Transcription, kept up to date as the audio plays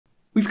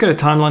We've got a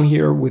timeline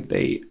here with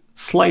a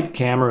slight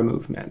camera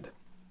movement.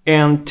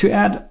 And to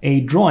add a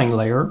drawing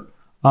layer,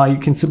 you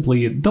can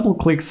simply double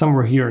click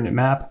somewhere here in the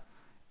map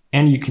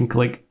and you can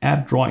click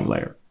Add Drawing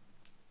Layer.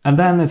 And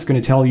then it's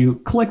going to tell you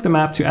click the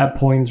map to add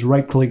points,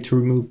 right click to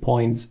remove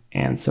points,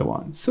 and so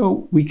on.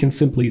 So we can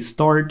simply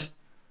start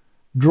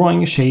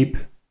drawing a shape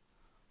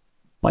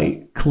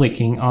by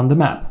clicking on the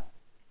map.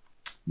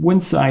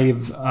 Once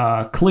I've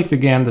clicked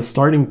again the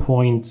starting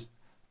point,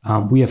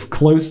 we have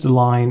closed the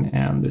line,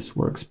 and this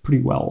works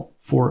pretty well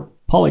for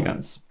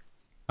polygons.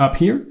 Up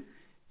here,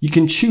 you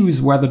can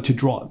choose whether to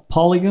draw a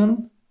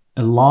polygon,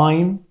 a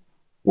line,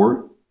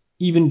 or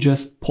even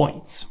just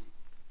points.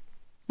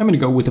 I'm going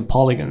to go with a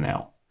polygon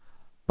now.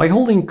 By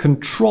holding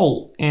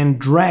Control and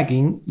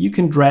dragging, you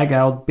can drag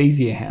out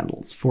Bezier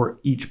handles for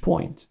each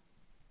point.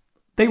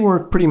 They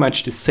work pretty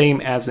much the same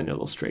as in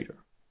Illustrator.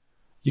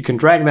 You can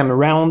drag them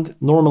around.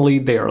 Normally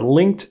they are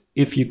linked.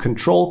 If you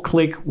Control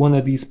click one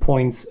of these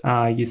points,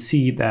 you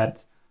see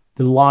that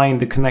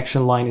the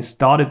connection line is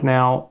dotted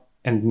now,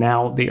 and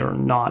now they are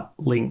not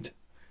linked.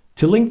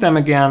 To link them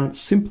again,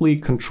 simply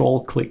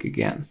Control click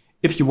again.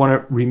 If you want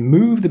to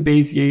remove the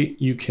Bezier,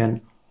 you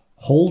can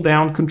hold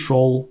down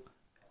Control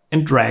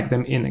and drag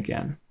them in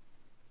again.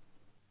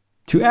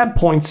 To add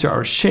points to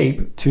our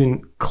shape, to an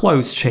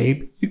enclosed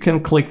shape, you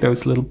can click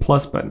those little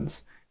plus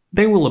buttons.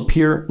 They will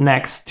appear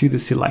next to the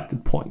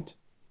selected point.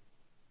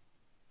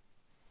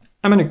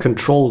 I'm going to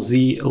Control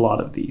Z a lot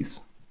of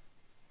these.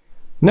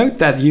 Note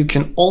that you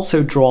can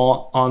also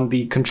draw on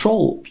the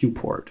control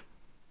viewport.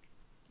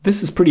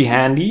 This is pretty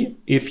handy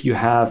if you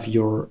have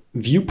your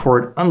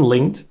viewport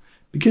unlinked,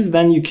 because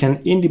then you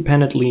can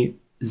independently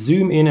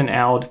zoom in and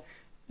out,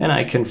 and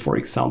I can, for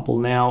example,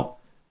 now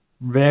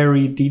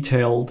very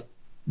detailed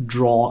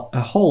draw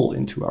a hole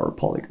into our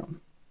polygon.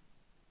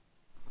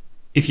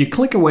 If you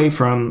click away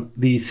from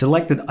the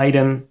selected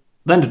item,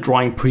 then the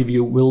drawing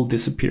preview will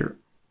disappear.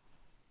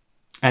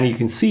 And you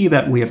can see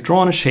that we have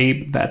drawn a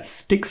shape that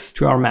sticks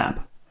to our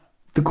map.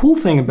 The cool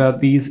thing about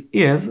these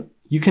is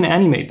you can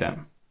animate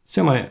them.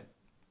 So I'm going to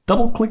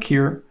double click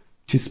here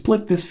to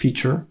split this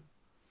feature,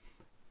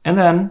 and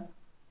then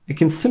I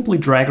can simply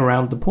drag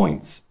around the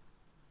points.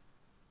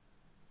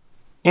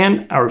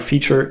 And our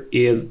feature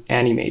is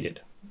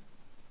animated.